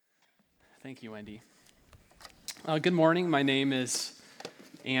Thank you, Wendy. Good morning. My name is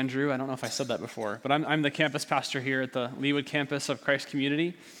Andrew. I don't know if I said that before, but I'm the campus pastor here at the Leawood campus of Christ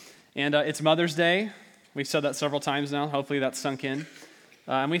Community. And it's Mother's Day. We've said that several times now. Hopefully that's sunk in.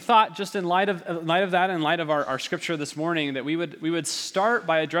 And we thought, just in light of that, in light of our scripture this morning, that we would start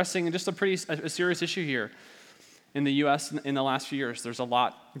by addressing just a serious issue here in the U.S. in the last few years. There's a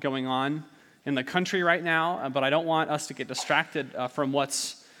lot going on in the country right now, but I don't want us to get distracted from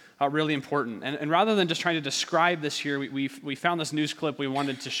what's really important. And rather than just trying to describe this here, we found this news clip we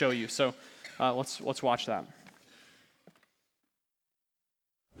wanted to show you. So let's watch that.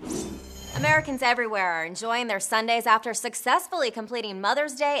 Americans everywhere are enjoying their Sundays after successfully completing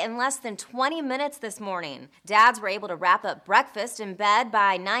Mother's Day in less than 20 minutes this morning. Dads were able to wrap up breakfast in bed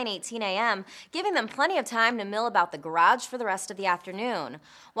by 9:18 a.m., giving them plenty of time to mill about the garage for the rest of the afternoon.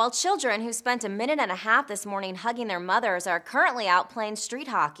 While children who spent a minute and a half this morning hugging their mothers are currently out playing street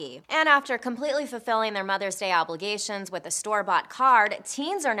hockey. And after completely fulfilling their Mother's Day obligations with a store-bought card,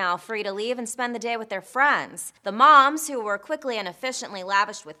 teens are now free to leave and spend the day with their friends. The moms, who were quickly and efficiently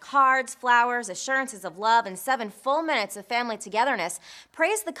lavished with cards, flowers, assurances of love, and 7 full minutes of family togetherness,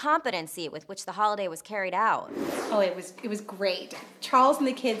 praised the competency with which the holiday was carried out. Oh, it was great. Charles and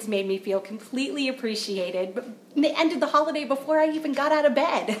the kids made me feel completely appreciated, but they ended the holiday before I even got out of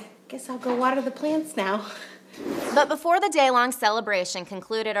bed. Guess I'll go water the plants now. But before the day-long celebration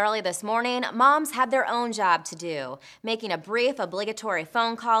concluded early this morning, moms had their own job to do, making a brief, obligatory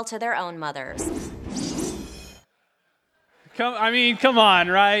phone call to their own mothers. Come on,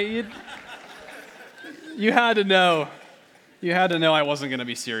 right? You had to know. You had to know I wasn't going to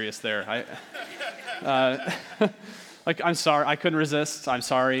be serious there. I'm sorry. I couldn't resist. I'm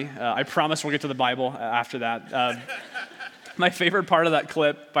sorry. I promise we'll get to the Bible after that. My favorite part of that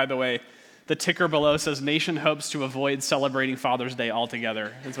clip, by the way, the ticker below says, "Nation hopes to avoid celebrating Father's Day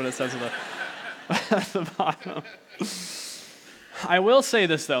altogether." That's what it says at the bottom. I will say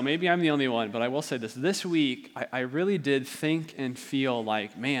this, though. Maybe I'm the only one, but I will say this. This week, I really did think and feel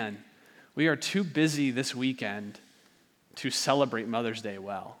like, man, we are too busy this weekend to celebrate Mother's Day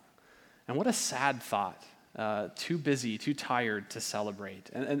well. And what a sad thought. Too busy, too tired to celebrate.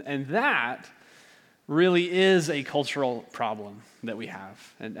 And that really is a cultural problem that we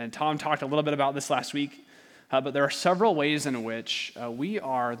have. And Tom talked a little bit about this last week, but there are several ways in which we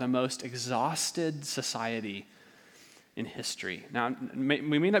are the most exhausted society in history. Now,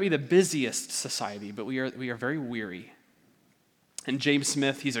 we may not be the busiest society, but we are very weary. And James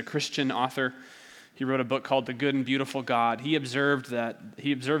Smith, he's a Christian author. He wrote a book called The Good and Beautiful God. He observed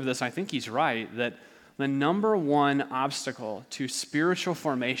this, I think he's right, that the number one obstacle to spiritual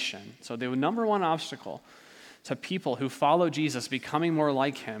formation, so the number one obstacle to people who follow Jesus becoming more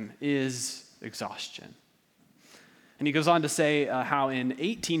like him, is exhaustion. And he goes on to say how in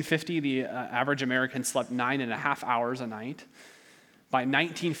 1850, the average American slept 9.5 hours a night. By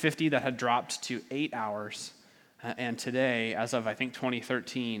 1950, that had dropped to 8 hours. And today, as of, I think,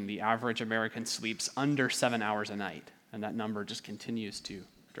 2013, the average American sleeps under 7 hours a night. And that number just continues to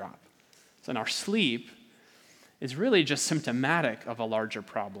drop. So our sleep is really just symptomatic of a larger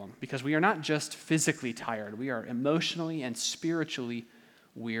problem, because we are not just physically tired. We are emotionally and spiritually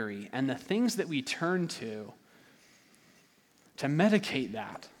weary. And the things that we turn to medicate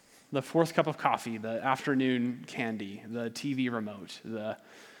that, the fourth cup of coffee, the afternoon candy, the TV remote, the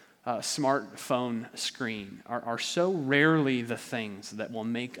smartphone screen, are so rarely the things that will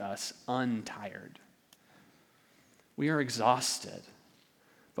make us untired. We are exhausted,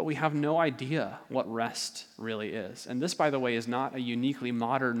 but we have no idea what rest really is. And this, by the way, is not a uniquely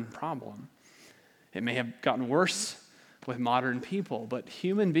modern problem. It may have gotten worse with modern people, but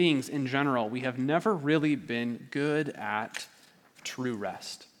human beings in general, we have never really been good at true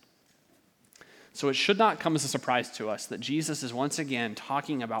rest. So it should not come as a surprise to us that Jesus is once again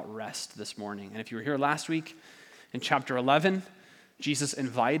talking about rest this morning. And if you were here last week in chapter 11, Jesus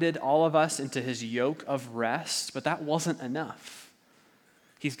invited all of us into his yoke of rest, but that wasn't enough.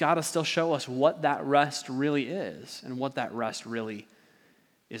 He's got to still show us what that rest really is and what that rest really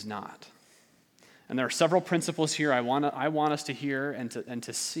is not. And there are several principles here I want us to hear and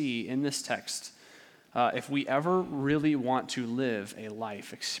to see in this text. If we ever really want to live a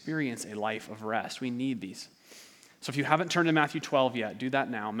life, experience a life of rest, we need these. So if you haven't turned to Matthew 12 yet, do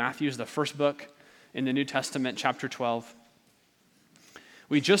that now. Matthew is the first book in the New Testament, chapter 12.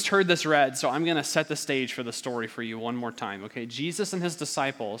 We just heard this read, so I'm going to set the stage for the story for you one more time. Okay, Jesus and his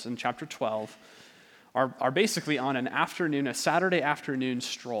disciples in chapter 12 are basically on a Saturday afternoon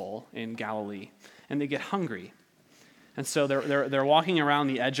stroll in Galilee, and they get hungry. And so they're walking around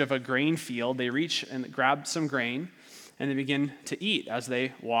the edge of a grain field. They reach and grab some grain, and they begin to eat as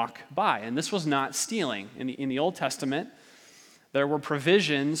they walk by. And this was not stealing. In the Old Testament, there were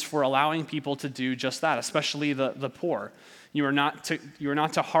provisions for allowing people to do just that, especially the poor. You are not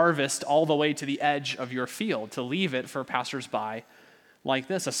to harvest all the way to the edge of your field, to leave it for passersby like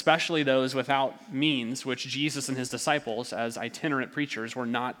this, especially those without means, which Jesus and his disciples, as itinerant preachers, were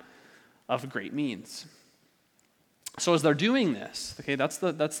not of great means. So as they're doing this, okay, that's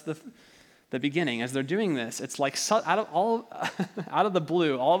the beginning. As they're doing this, it's like out of the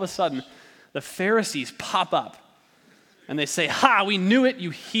blue, all of a sudden, the Pharisees pop up, and they say, "Ha, we knew it,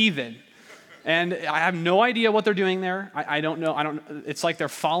 you heathen." And I have no idea what they're doing there. I don't know. It's like they're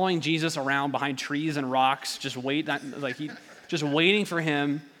following Jesus around behind trees and rocks, just waiting for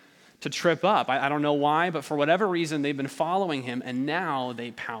him to trip up. I don't know why, but for whatever reason, they've been following him, and now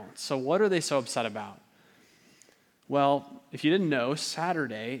they pounce. So what are they so upset about? Well, if you didn't know,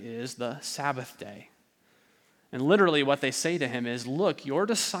 Saturday is the Sabbath day. And literally what they say to him is, look, your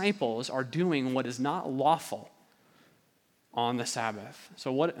disciples are doing what is not lawful on the Sabbath.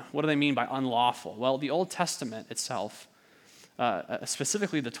 So what do they mean by unlawful? Well, the Old Testament itself,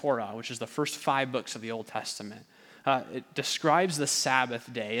 specifically the Torah, which is the first 5 books of the Old Testament, it describes the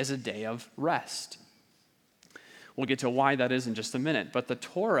Sabbath day as a day of rest. We'll get to why that is in just a minute. But the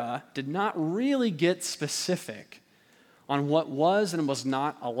Torah did not really get specific on what was and was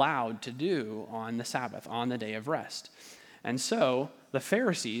not allowed to do on the Sabbath, on the day of rest. And so the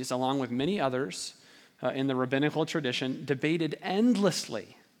Pharisees, along with many others in the rabbinical tradition, debated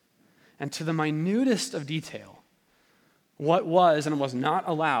endlessly and to the minutest of detail what was and was not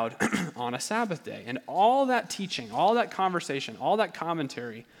allowed on a Sabbath day. And all that teaching, all that conversation, all that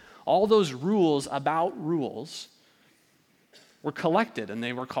commentary, all those rules about rules were collected, and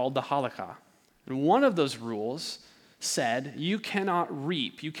they were called the Halakha. And one of those rules said, you cannot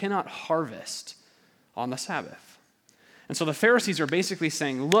reap, you cannot harvest on the Sabbath. And so the Pharisees are basically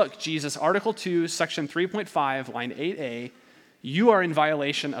saying, look, Jesus, Article 2, Section 3.5, line 8a, you are in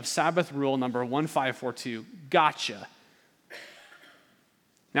violation of Sabbath rule number 1542. Gotcha.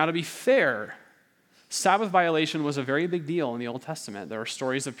 Now, to be fair, Sabbath violation was a very big deal in the Old Testament. There are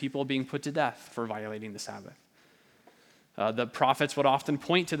stories of people being put to death for violating the Sabbath. The prophets would often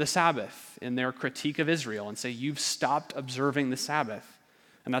point to the Sabbath in their critique of Israel and say, you've stopped observing the Sabbath.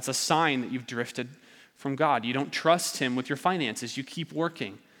 And that's a sign that you've drifted from God. You don't trust him with your finances. You keep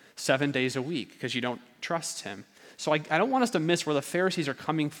working 7 days a week because you don't trust him. So I don't want us to miss where the Pharisees are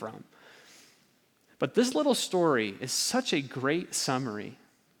coming from. But this little story is such a great summary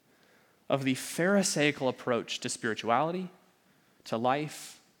of the Pharisaical approach to spirituality, to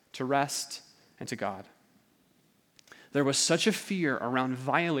life, to rest, and to God. There was such a fear around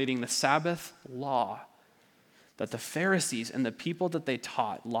violating the Sabbath law that the Pharisees and the people that they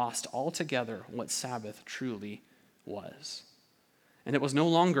taught lost altogether what Sabbath truly was. And it was no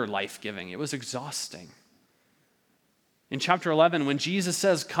longer life-giving, it was exhausting. In chapter 11, when Jesus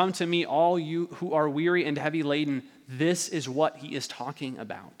says, come to me, all you who are weary and heavy laden, this is what he is talking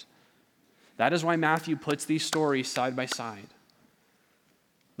about. That is why Matthew puts these stories side by side.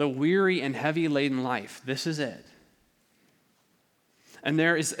 The weary and heavy laden life, this is it. And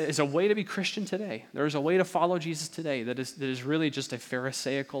there is a way to be Christian today. There is a way to follow Jesus today that is really just a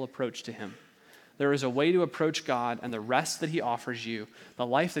Pharisaical approach to him. There is a way to approach God and the rest that he offers you, the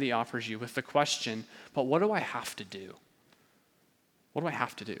life that he offers you, with the question, but what do I have to do? What do I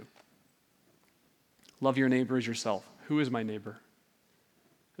have to do? Love your neighbor as yourself. Who is my neighbor?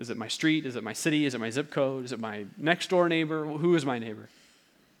 Is it my street? Is it my city? Is it my zip code? Is it my next door neighbor? Who is my neighbor?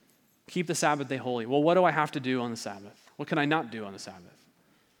 Keep the Sabbath day holy. Well, what do I have to do on the Sabbath? What can I not do on the Sabbath?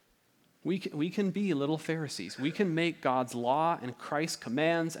 We can be little Pharisees. We can make God's law and Christ's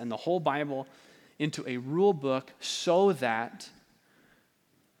commands and the whole Bible into a rule book so that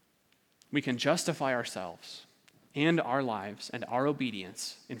we can justify ourselves and our lives and our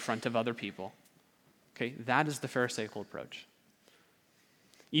obedience in front of other people. Okay, that is the Pharisaical approach.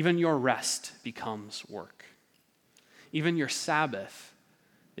 Even your rest becomes work. Even your Sabbath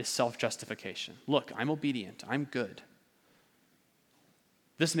is self-justification. Look, I'm obedient. I'm good.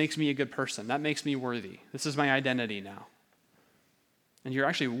 This makes me a good person. That makes me worthy. This is my identity now. And you're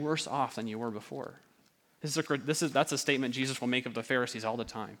actually worse off than you were before. That's a statement Jesus will make of the Pharisees all the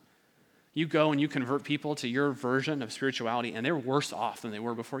time. You go and you convert people to your version of spirituality, and they're worse off than they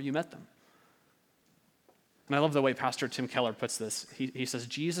were before you met them. And I love the way Pastor Tim Keller puts this. He says,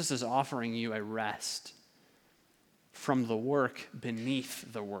 Jesus is offering you a rest from the work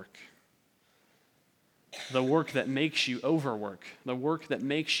beneath the work. The work that makes you overwork, the work that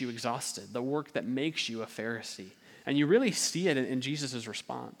makes you exhausted, the work that makes you a Pharisee. And you really see it in Jesus'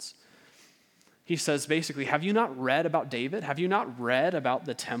 response. he says basically, have you not read about David? Have you not read about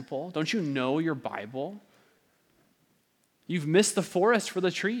the temple? Don't you know your Bible? You've missed the forest for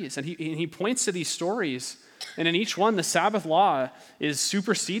the trees. And he points to these stories, and in each one, the Sabbath law is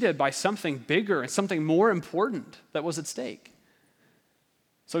superseded by something bigger and something more important that was at stake.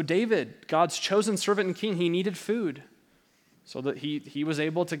 So David, God's chosen servant and king, he needed food so that he was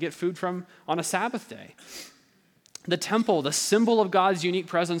able to get food from on a Sabbath day. The temple, the symbol of God's unique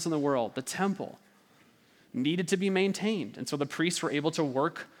presence in the world, the temple needed to be maintained. And so the priests were able to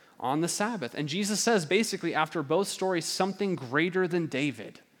work on the Sabbath. And Jesus says basically after both stories, something greater than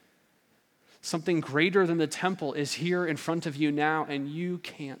David, something greater than the temple is here in front of you now, and you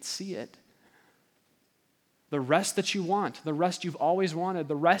can't see it. The rest that you want, the rest you've always wanted,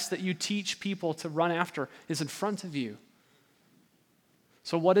 the rest that you teach people to run after is in front of you.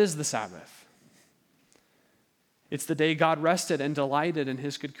 So what is the Sabbath? It's the day God rested and delighted in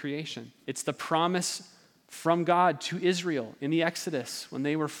his good creation. It's the promise from God to Israel in the Exodus when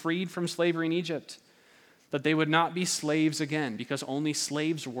they were freed from slavery in Egypt, that they would not be slaves again because only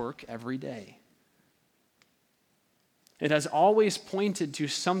slaves work every day. It has always pointed to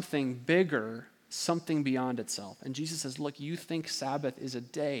something bigger, something beyond itself. And Jesus says, look, you think Sabbath is a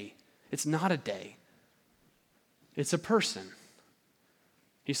day. It's not a day. It's a person.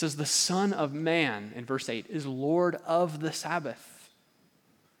 He says the Son of Man, in verse 8, is Lord of the Sabbath.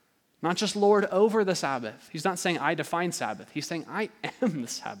 Not just Lord over the Sabbath. He's not saying I define Sabbath. He's saying I am the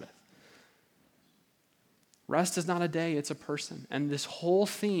Sabbath. Rest is not a day, it's a person. And this whole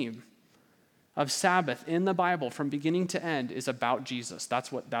theme of Sabbath in the Bible from beginning to end is about Jesus.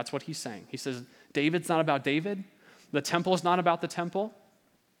 That's what he's saying. He says David's not about David. The temple is not about the temple.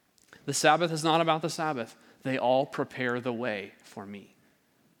 The Sabbath is not about the Sabbath. They all prepare the way for me.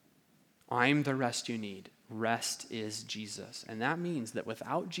 I'm the rest you need. Rest is Jesus. And that means that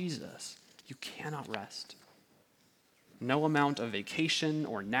without Jesus, you cannot rest. No amount of vacation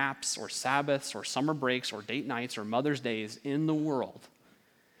or naps or Sabbaths or summer breaks or date nights or Mother's Days in the world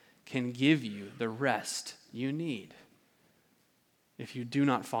can give you the rest you need if you do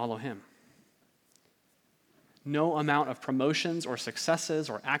not follow him. No amount of promotions or successes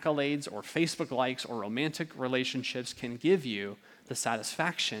or accolades or Facebook likes or romantic relationships can give you the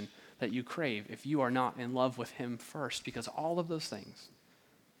satisfaction that you crave if you are not in love with him first, because all of those things,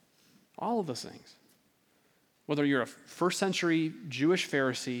 whether you're a first century Jewish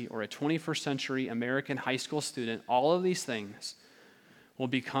Pharisee or a 21st century American high school student, all of these things will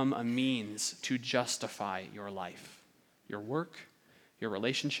become a means to justify your life. Your work, your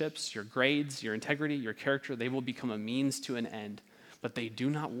relationships, your grades, your integrity, your character, they will become a means to an end, but they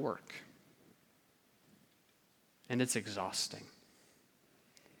do not work. And it's exhausting.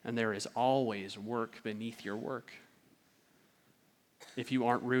 And there is always work beneath your work if you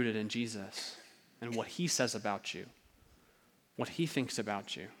aren't rooted in Jesus and what he says about you, what he thinks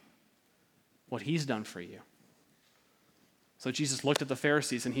about you, what he's done for you. So Jesus looked at the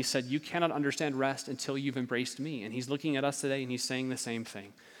Pharisees and he said, you cannot understand rest until you've embraced me. And he's looking at us today and he's saying the same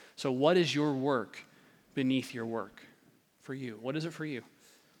thing. So what is your work beneath your work for you? What is it for you?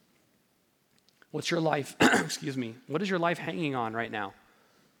 What's your life, what is your life hanging on right now?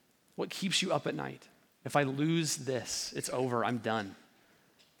 What keeps you up at night? If I lose this, it's over, I'm done.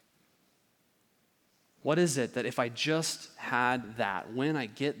 What is it that if I just had that, when I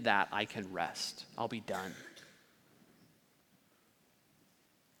get that, I can rest? I'll be done.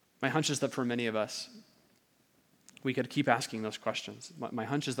 My hunch is that for many of us, we could keep asking those questions. My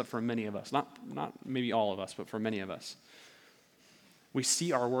hunch is that for many of us, not maybe all of us, but for many of us, we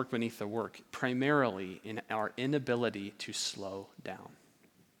see our work beneath the work primarily in our inability to slow down.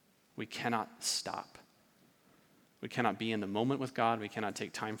 We cannot stop. We cannot be in the moment with God. We cannot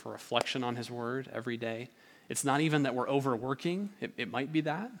take time for reflection on his word every day. It's not even that we're overworking. It might be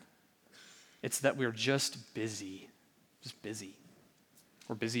that. It's that we're just busy.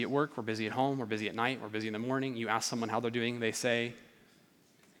 We're busy at work. We're busy at home. We're busy at night. We're busy in the morning. You ask someone how they're doing, they say,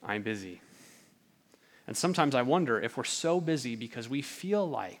 I'm busy. And sometimes I wonder if we're so busy because we feel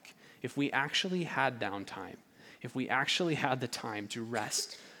like if we actually had downtime, if we actually had the time to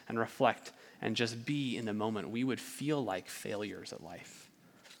rest and reflect and just be in the moment, we would feel like failures at life.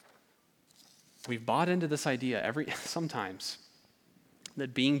 We've bought into this idea sometimes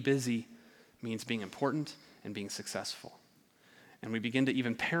that being busy means being important and being successful. And we begin to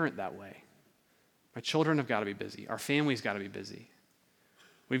even parent that way. My children have got to be busy. Our family's got to be busy.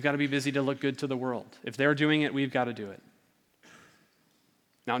 We've got to be busy to look good to the world. If they're doing it, we've got to do it.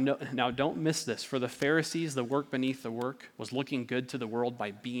 Now, don't miss this. For the Pharisees, the work beneath the work was looking good to the world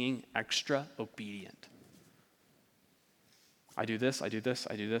by being extra obedient. I do this, I do this,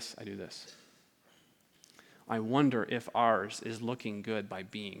 I do this, I do this. I wonder if ours is looking good by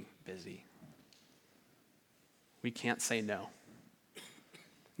being busy. We can't say no.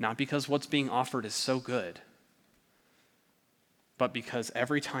 Not because what's being offered is so good, but because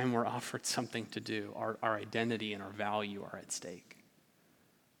every time we're offered something to do, our identity and our value are at stake.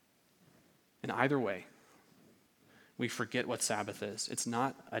 And either way, we forget what Sabbath is. It's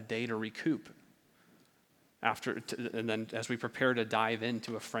not a day to recoup and then as we prepare to dive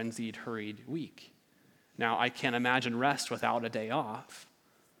into a frenzied, hurried week. Now, I can't imagine rest without a day off,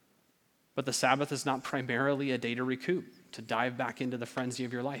 but the Sabbath is not primarily a day to recoup, to dive back into the frenzy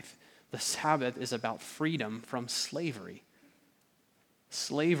of your life. The Sabbath is about freedom from slavery.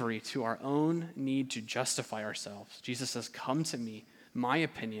 Slavery to our own need to justify ourselves. Jesus says, come to me. My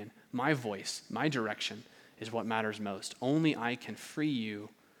opinion, my voice, my direction is what matters most. Only I can free you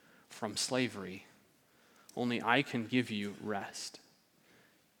from slavery. Only I can give you rest.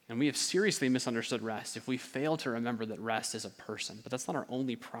 And we have seriously misunderstood rest if we fail to remember that rest is a person. But that's not our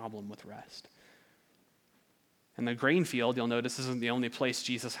only problem with rest. And the grain field, you'll notice, isn't the only place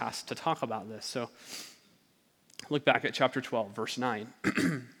Jesus has to talk about this. So look back at chapter 12, verse 9.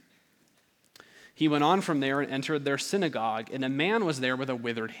 He went on from there and entered their synagogue, and a man was there with a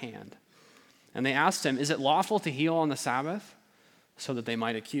withered hand. And they asked him, is it lawful to heal on the Sabbath? So that they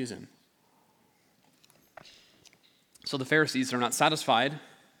might accuse him. So the Pharisees are not satisfied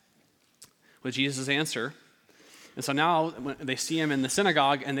with Jesus' answer. And so now when they see him in the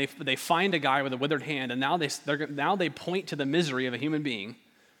synagogue and they find a guy with a withered hand, and now they point to the misery of a human being,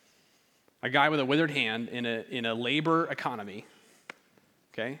 a guy with a withered hand in a labor economy,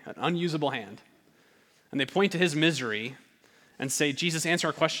 okay, an unusable hand. And they point to his misery and say, Jesus, answer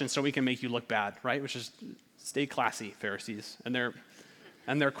our question so we can make you look bad, right? Which is, stay classy, Pharisees. And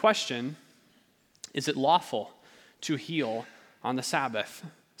their question, is it lawful to heal on the Sabbath?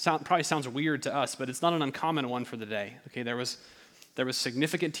 Probably sounds weird to us, but it's not an uncommon one for the day. Okay, there was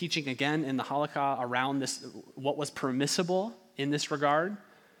significant teaching again in the Halakha around this, what was permissible in this regard.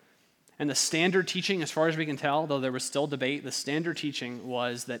 And the standard teaching, as far as we can tell, though there was still debate, the standard teaching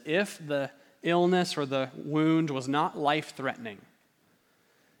was that if the illness or the wound was not life-threatening,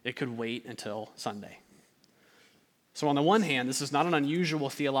 it could wait until Sunday. So on the one hand, this is not an unusual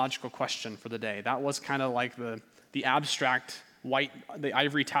theological question for the day. That was kind of like the abstract the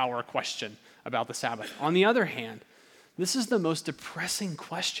ivory tower question about the Sabbath. On the other hand, this is the most depressing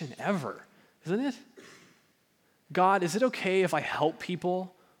question ever, isn't it? God, is it okay if I help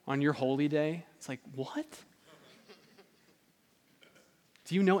people on your holy day? It's like, what?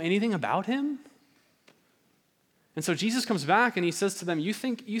 Do you know anything about him? And so Jesus comes back and he says to them, you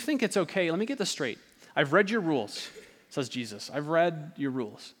think it's okay? Let me get this straight. I've read your rules, says Jesus. I've read your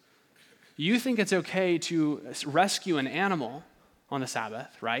rules. You think it's okay to rescue an animal on the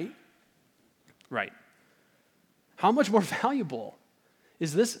Sabbath, right? Right. How much more valuable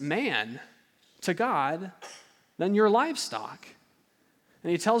is this man to God than your livestock?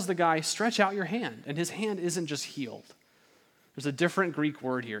 And he tells the guy, stretch out your hand. And his hand isn't just healed. There's a different Greek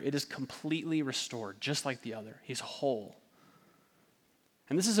word here. It is completely restored, just like the other. He's whole.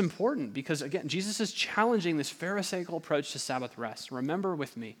 And this is important because, again, Jesus is challenging this Pharisaical approach to Sabbath rest. Remember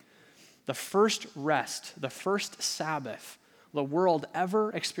with me, the first rest, the first Sabbath the world ever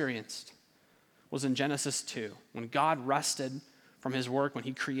experienced was in Genesis 2, when God rested from his work, when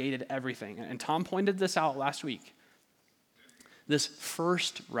he created everything. And Tom pointed this out last week. This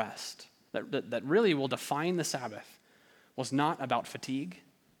first rest that really will define the Sabbath was not about fatigue.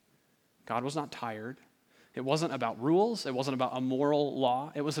 God was not tired. It wasn't about rules. It wasn't about a moral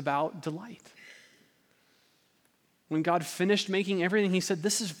law. It was about delight. When God finished making everything, he said,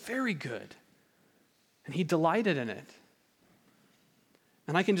 this is very good. And he delighted in it.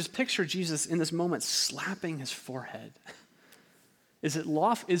 And I can just picture Jesus in this moment slapping his forehead. Is it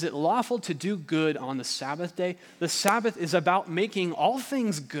lawful to do good on the Sabbath day? The Sabbath is about making all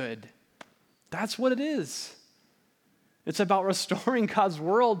things good. That's what it is. It's about restoring God's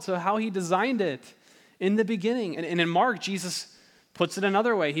world to how he designed it in the beginning. And in Mark, Jesus puts it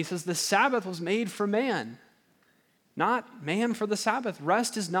another way. He says the Sabbath was made for man, not man for the Sabbath.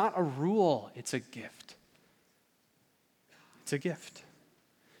 Rest is not a rule. It's a gift. It's a gift.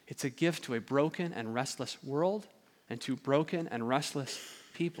 It's a gift to a broken and restless world and to broken and restless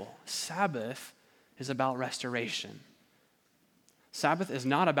people. Sabbath is about restoration. Sabbath is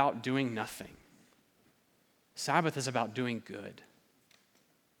not about doing nothing. Sabbath is about doing good.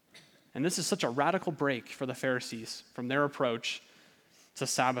 And this is such a radical break for the Pharisees from their approach to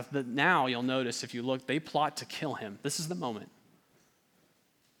Sabbath that now you'll notice if you look, they plot to kill him. This is the moment.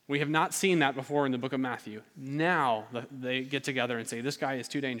 We have not seen that before in the book of Matthew. Now they get together and say, this guy is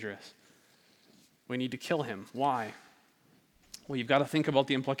too dangerous. We need to kill him. Why? Well, you've got to think about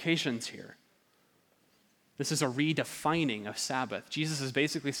the implications here. This is a redefining of Sabbath. Jesus is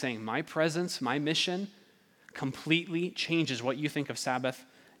basically saying, my presence, my mission, completely changes what you think of Sabbath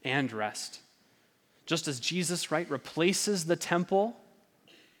and rest. Just as Jesus, right, replaces the temple.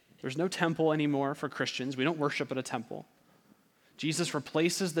 There's no temple anymore for Christians. We don't worship at a temple. Jesus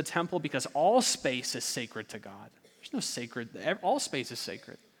replaces the temple because all space is sacred to God. There's no sacred, all space is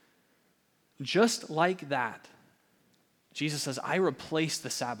sacred. Just like that, Jesus says, I replace the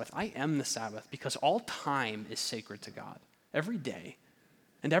Sabbath. I am the Sabbath because all time is sacred to God. Every day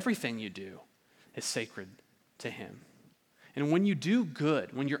and everything you do is sacred to him. And when you do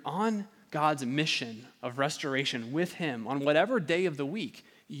good, when you're on God's mission of restoration with him on whatever day of the week,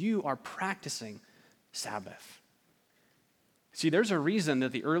 you are practicing Sabbath. See, there's a reason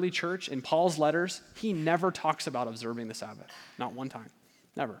that the early church, in Paul's letters, he never talks about observing the Sabbath. Not one time.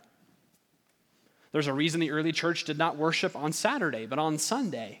 Never. There's a reason the early church did not worship on Saturday, but on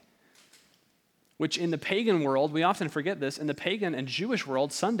Sunday, which in the pagan world, we often forget this, in the pagan and Jewish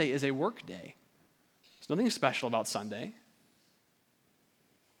world, Sunday is a work day. There's nothing special about Sunday.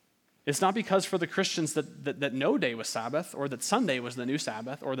 It's not because for the Christians that no day was Sabbath, or that Sunday was the new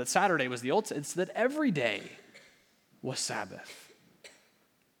Sabbath, or that Saturday was the old. It's that every day was Sabbath.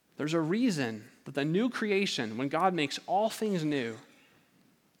 There's a reason that the new creation, when God makes all things new,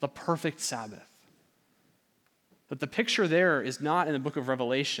 the perfect Sabbath. That the picture there is not in the book of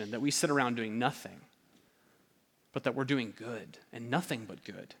Revelation that we sit around doing nothing, but that we're doing good and nothing but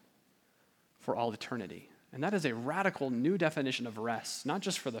good for all eternity. And that is a radical new definition of rest, not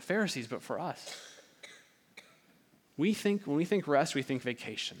just for the Pharisees, but for us. When we think rest, we think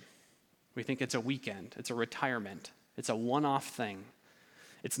vacation. We think it's a weekend, it's a retirement, it's a one-off thing.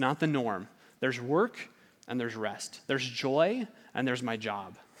 It's not the norm. There's work and there's rest. There's joy and there's my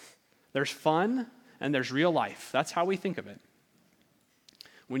job. There's fun and there's real life. That's how we think of it.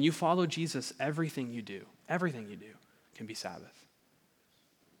 When you follow Jesus, everything you do can be Sabbath.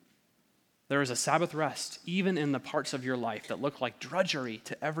 There is a Sabbath rest, even in the parts of your life that look like drudgery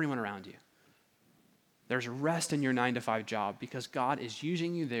to everyone around you. There's rest in your 9-to-5 job because God is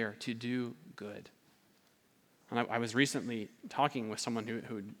using you there to do good. And I was recently talking with someone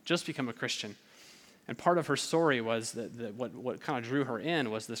who had just become a Christian, and part of her story was that what kind of drew her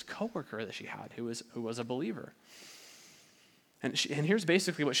in was this coworker that she had who was a believer. And here's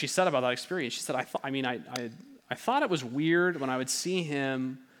basically what she said about that experience. She said, I thought it was weird when I would see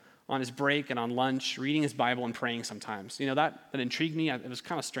him on his break and on lunch, reading his Bible and praying sometimes. You know, that intrigued me. It was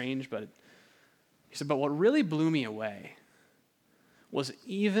kind of strange, but he said, but what really blew me away was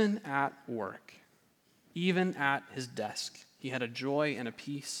even at work, even at his desk, he had a joy and a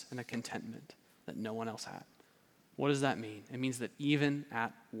peace and a contentment that no one else had. What does that mean? It means that even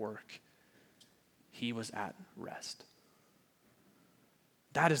at work, he was at rest.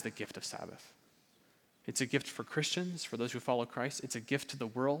 That is the gift of Sabbath. It's a gift for Christians, for those who follow Christ. It's a gift to the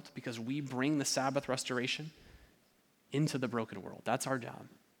world because we bring the Sabbath restoration into the broken world. That's our job.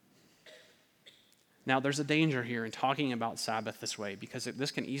 Now, there's a danger here in talking about Sabbath this way because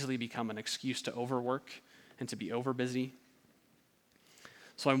this can easily become an excuse to overwork and to be overbusy.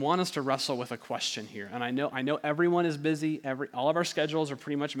 So I want us to wrestle with a question here. And I know everyone is busy. All of our schedules are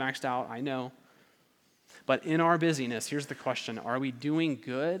pretty much maxed out. I know. But in our busyness, here's the question. Are we doing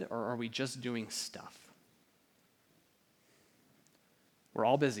good or are we just doing stuff? We're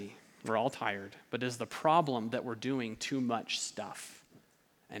all busy. We're all tired. But is the problem that we're doing too much stuff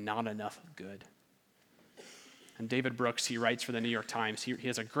and not enough good? And David Brooks, he writes for the New York Times. He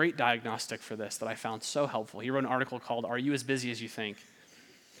has a great diagnostic for this that I found so helpful. He wrote an article called, Are You As Busy As You Think?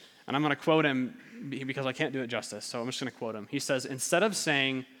 And I'm going to quote him because I can't do it justice, so I'm just going to quote him. He says, instead of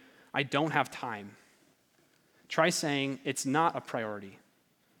saying, I don't have time, try saying, it's not a priority,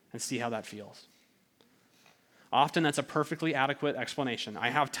 and see how that feels. Often that's a perfectly adequate explanation. I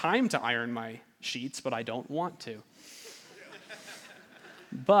have time to iron my sheets, but I don't want to.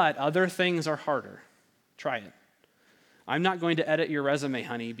 But other things are harder. Try it. I'm not going to edit your resume,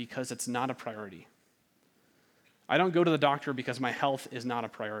 honey, because it's not a priority. I don't go to the doctor because my health is not a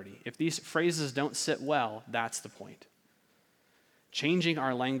priority. If these phrases don't sit well, that's the point. Changing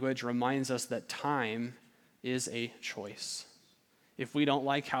our language reminds us that time is a choice. If we don't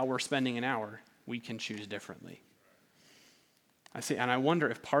like how we're spending an hour, we can choose differently. I wonder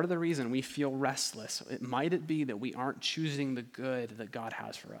if part of the reason we feel restless, might it be that we aren't choosing the good that God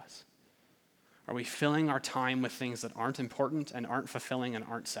has for us? Are we filling our time with things that aren't important and aren't fulfilling and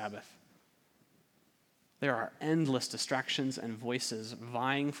aren't Sabbath? There are endless distractions and voices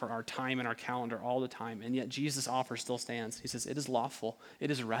vying for our time and our calendar all the time, and yet Jesus' offer still stands. He says, it is lawful, it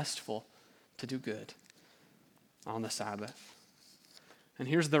is restful to do good on the Sabbath. And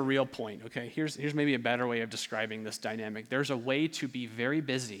here's the real point, okay? Here's maybe a better way of describing this dynamic. There's a way to be very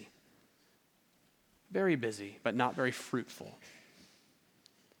busy, but not very fruitful.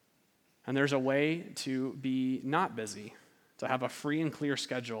 And there's a way to be not busy, to have a free and clear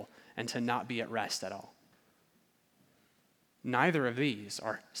schedule, and to not be at rest at all. Neither of these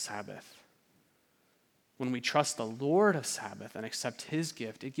are Sabbath. When we trust the Lord of Sabbath and accept his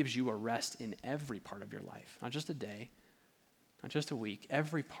gift, it gives you a rest in every part of your life, not just a day, not just a week,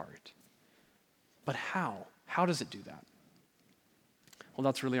 every part. But how? How does it do that? Well,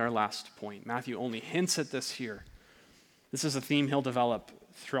 that's really our last point. Matthew only hints at this here. This is a theme he'll develop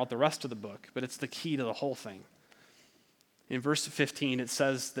throughout the rest of the book, but it's the key to the whole thing. In verse 15, it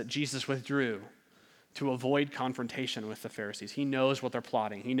says that Jesus withdrew to avoid confrontation with the Pharisees. He knows what they're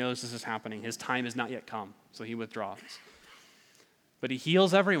plotting. He knows this is happening. His time has not yet come, so he withdraws. But he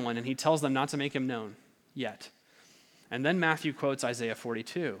heals everyone, and he tells them not to make him known yet. And then Matthew quotes Isaiah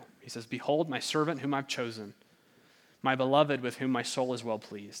 42. He says, "Behold, my servant whom I've chosen, my beloved with whom my soul is well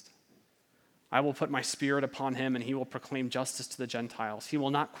pleased. I will put my spirit upon him, and he will proclaim justice to the Gentiles. He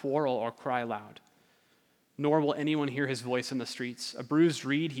will not quarrel or cry loud, nor will anyone hear his voice in the streets. A bruised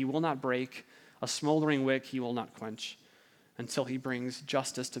reed he will not break, a smoldering wick he will not quench, until he brings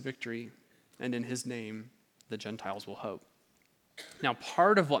justice to victory, and in his name the Gentiles will hope." Now,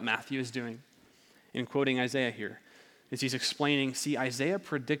 part of what Matthew is doing in quoting Isaiah here is he's explaining, see, Isaiah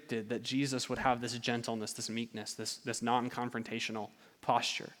predicted that Jesus would have this gentleness, this meekness, this non-confrontational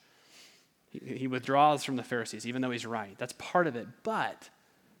posture. He withdraws from the Pharisees, even though he's right. That's part of it. But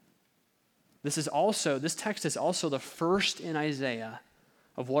this text is also the first in Isaiah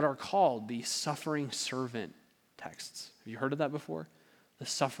of what are called the suffering servant texts. Have you heard of that before? The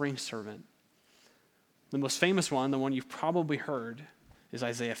suffering servant. The most famous one, the one you've probably heard, is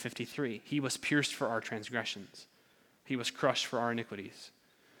Isaiah 53. He was pierced for our transgressions. He was crushed for our iniquities.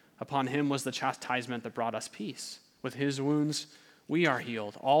 Upon him was the chastisement that brought us peace. With his wounds we are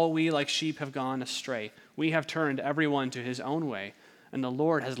healed. All we like sheep have gone astray. We have turned everyone to his own way, and the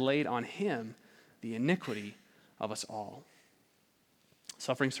Lord has laid on him the iniquity of us all.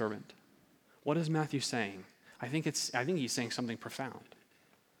 Suffering servant. What is Matthew saying? I think he's saying something profound.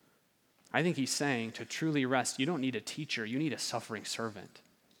 I think he's saying to truly rest, you don't need a teacher, you need a suffering servant.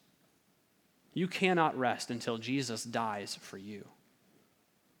 You cannot rest until Jesus dies for you.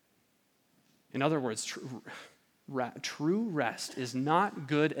 In other words, true rest is not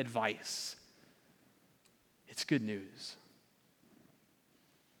good advice. It's good news.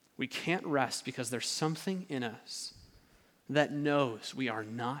 We can't rest because there's something in us that knows we are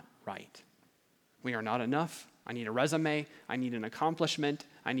not right. We are not enough. I need a resume. I need an accomplishment.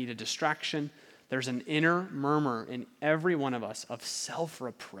 I need a distraction. There's an inner murmur in every one of us of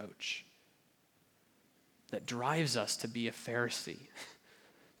self-reproach that drives us to be a Pharisee,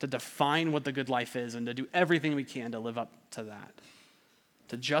 to define what the good life is and to do everything we can to live up to that,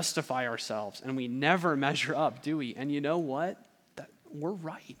 to justify ourselves. And we never measure up, do we? And you know what? We're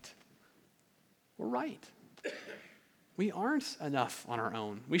right. We're right. We aren't enough on our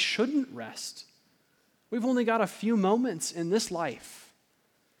own. We shouldn't rest. We've only got a few moments in this life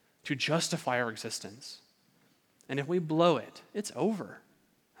to justify our existence. And if we blow it, it's over.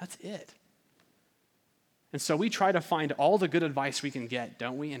 That's it. And so we try to find all the good advice we can get,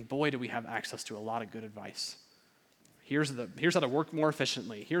 don't we? And boy, do we have access to a lot of good advice. Here's how to work more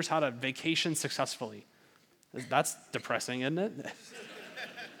efficiently. Here's how to vacation successfully. That's depressing, isn't it?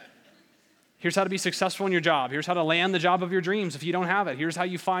 Here's how to be successful in your job. Here's how to land the job of your dreams if you don't have it. Here's how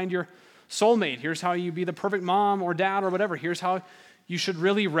you find your soulmate. Here's how you be the perfect mom or dad or whatever. Here's how you should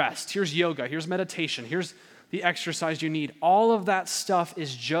really rest. Here's yoga. Here's meditation. Here's the exercise you need. All of that stuff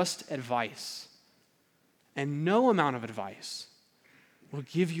is just advice. And no amount of advice will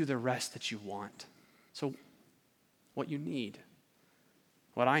give you the rest that you want. So what you need,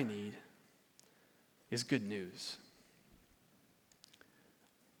 what I need, is good news.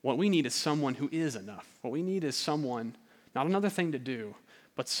 What we need is someone who is enough. What we need is someone, not another thing to do,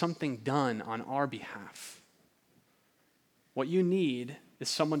 but something done on our behalf. What you need is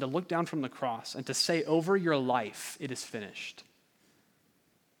someone to look down from the cross and to say over your life, it is finished.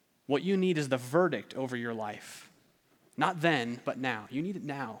 What you need is the verdict over your life. Not then, but now. You need it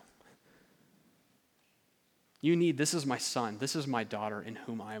now. You need, this is my son, this is my daughter in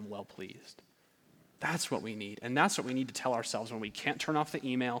whom I am well pleased. That's what we need. And that's what we need to tell ourselves when we can't turn off the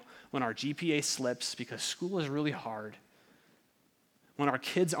email, when our GPA slips because school is really hard, when our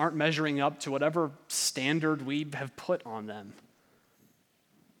kids aren't measuring up to whatever standard we have put on them.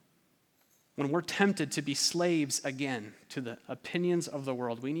 When we're tempted to be slaves again to the opinions of the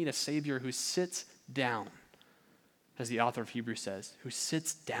world, we need a Savior who sits down, as the author of Hebrews says, who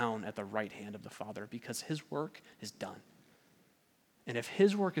sits down at the right hand of the Father because his work is done. And if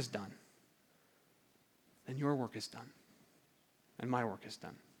his work is done, then your work is done, and my work is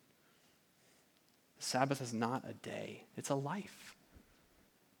done. The Sabbath is not a day, it's a life.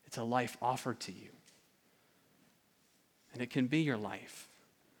 It's a life offered to you. And it can be your life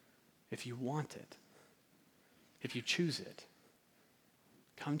if you want it, if you choose it.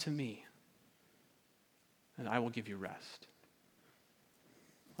 Come to me, and I will give you rest.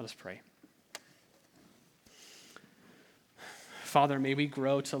 Let us pray. Father, may we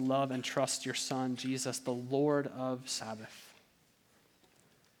grow to love and trust your Son, Jesus, the Lord of Sabbath.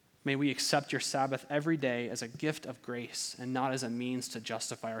 May we accept your Sabbath every day as a gift of grace and not as a means to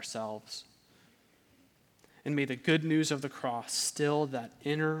justify ourselves. And may the good news of the cross still that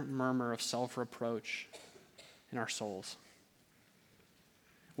inner murmur of self-reproach in our souls.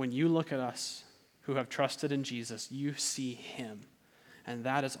 When you look at us who have trusted in Jesus, you see him, and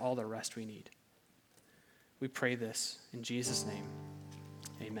that is all the rest we need. We pray this in Jesus' name.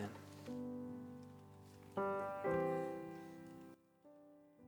 Amen.